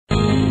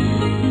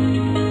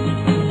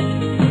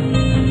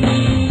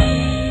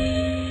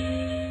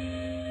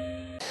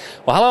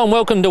Well, hello and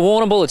welcome to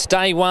Warrnambool. It's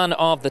day one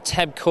of the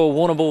Tabcorp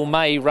Warrnambool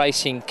May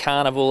Racing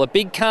Carnival. A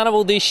big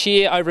carnival this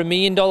year, over $1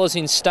 million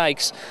in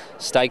stakes.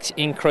 Stakes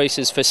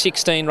increases for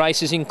 16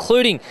 races,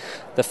 including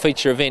the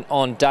feature event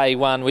on day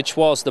one, which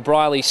was the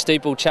Brierly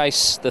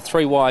Steeplechase, the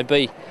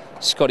 3YB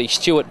Scotty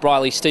Stewart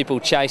Brierly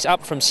Steeplechase,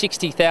 up from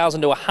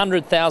 $60,000 to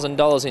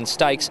 $100,000 in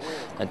stakes,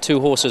 and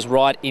two horses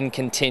right in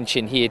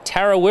contention here,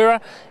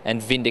 Tarawera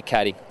and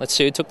Vindicating. Let's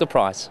see who took the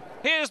prize.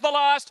 Here's the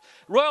last.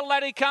 Royal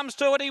Laddie comes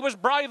to it. He was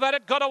brave at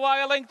it, got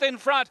away a length in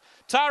front.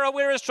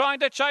 Tarawera's trying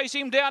to chase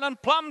him down,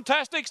 and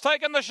Plumtastic's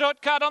taken the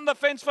shortcut on the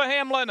fence for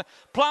Hamlin.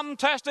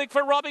 Plumtastic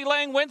for Robbie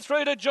Lang went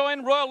through to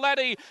join Royal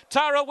Laddie.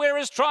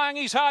 Tarawera's trying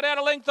his heart out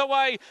a length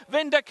away.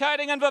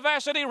 Vindicating and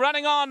Vivacity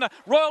running on.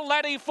 Royal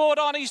Laddie fought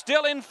on. He's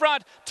still in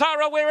front.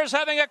 Tarawera's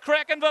having a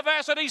crack, and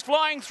Vivacity's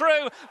flying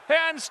through.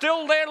 And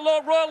still there,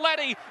 Royal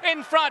Laddie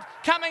in front.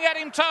 Coming at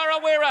him,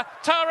 Tarawera.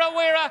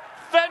 Tarawera.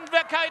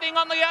 Vindicating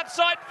on the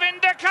outside.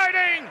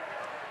 Vindicating!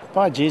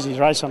 By geez, he's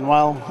racing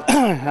well.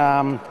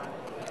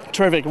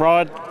 Terrific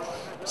ride.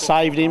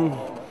 Saved him.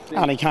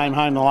 Only came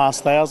home the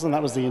last 1,000.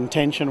 That was the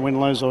intention, win,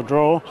 lose or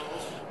draw.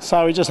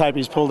 So we just hope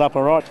he's pulled up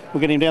all right.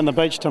 We'll get him down the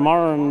beach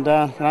tomorrow, and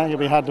he'll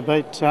be hard to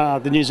beat.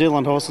 The New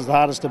Zealand horse is the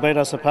hardest to beat,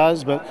 I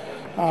suppose, but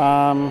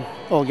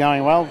all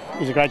going well.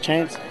 He's a great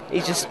chance.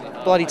 He's just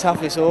bloody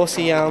tough, this horse.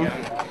 He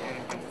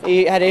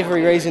had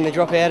every reason to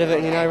drop out of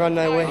it and, run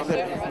nowhere,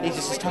 but he's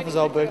just as tough as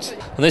old boots.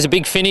 And there's a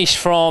big finish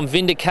from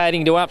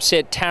Vindicating to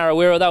upset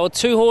Tarawera. They were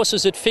two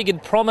horses that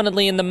figured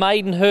prominently in the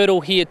maiden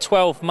hurdle here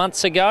 12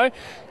 months ago.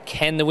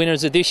 Can the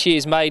winners of this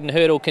year's maiden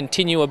hurdle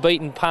continue a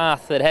beaten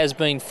path that has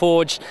been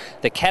forged?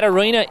 The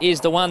Katarina is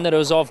the one that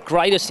is of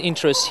greatest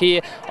interest here.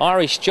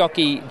 Irish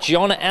jockey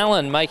John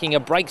Allen making a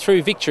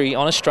breakthrough victory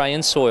on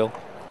Australian soil.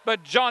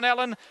 But John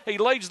Allen, he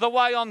leads the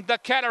way on the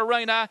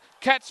Katarina.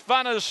 Cat's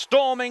Fun is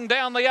storming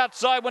down the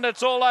outside when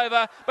it's all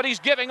over, but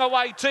he's giving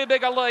away too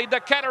big a lead. The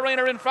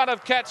Katarina in front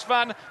of Cat's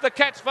Fun. The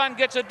Cat's Fun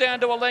gets it down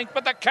to a length,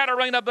 but the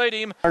Katarina beat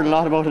him. I heard a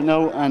lot about it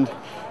now, and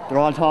they're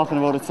all talking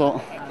about it,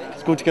 so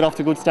it's good to get off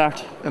to a good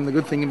start. And the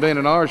good thing in being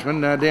an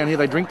Irishman, down here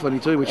they drink plenty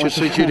too, which just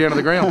suits you down to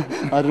the ground.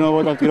 I don't know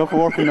what I'll get up for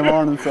work in the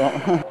morning, so...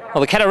 Well,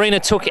 the Katarina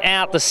took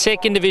out the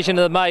second division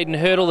of the maiden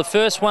hurdle. The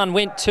first one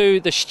went to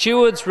the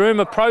stewards.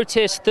 Rumour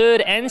protest third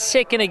and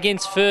second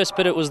against first,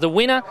 but it was the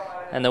winner,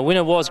 and the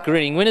winner was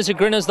Grinning. Winners of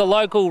Grinners, the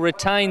local,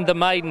 retained the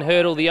maiden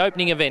hurdle, the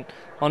opening event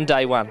on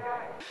day one.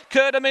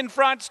 Curdham in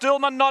front,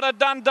 Stillman not a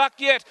done duck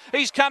yet.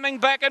 He's coming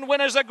back, and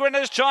Winners of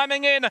Grinners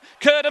chiming in.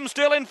 Curdham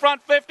still in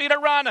front, 50 to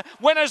run.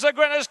 Winners of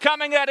Grinners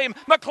coming at him.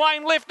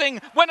 McLean lifting.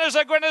 Winners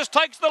of Grinners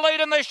takes the lead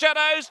in the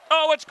shadows.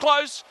 Oh, it's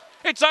close.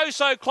 It's oh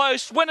so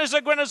close. Winners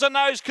of Grinners are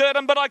nose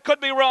Curdham, but I could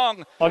be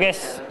wrong. I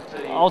guess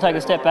I'll take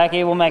a step back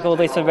here. We'll make all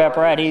this about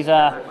Brad. He's,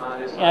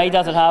 he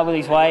does it hard with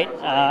his weight.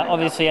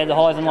 Obviously had the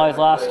highs and lows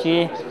last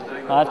year.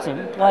 It's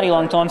a bloody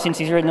long time since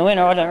he's ridden the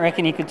winner. I don't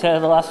reckon he could tell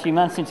the last few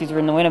months since he's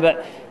ridden the winner,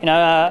 but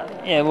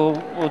we'll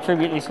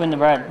attribute this win to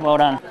Brad. Well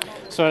done.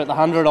 So at the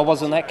 100 I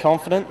wasn't that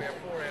confident,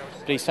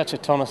 but he's such a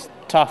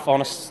tough,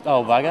 honest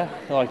old bugger.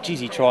 Like,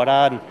 geez, he tried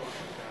hard, and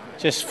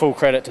just full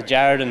credit to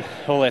Jared and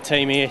all our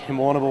team here in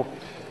Warrnambool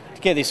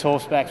to get this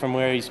horse back from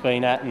where he's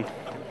been at, and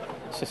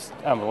it's just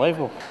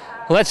unbelievable.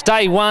 Well, that's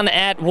day one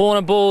at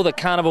Warrnambool. The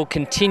carnival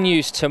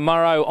continues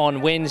tomorrow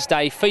on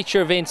Wednesday.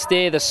 Feature events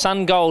there, the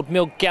Sungold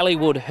Milk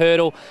Galleywood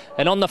Hurdle.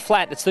 And on the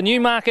flat, it's the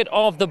Newmarket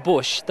of the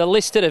Bush, the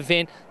listed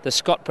event, the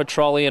Scott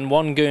Petroleum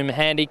Wangoom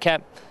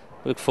Handicap.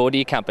 We look forward to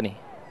your company.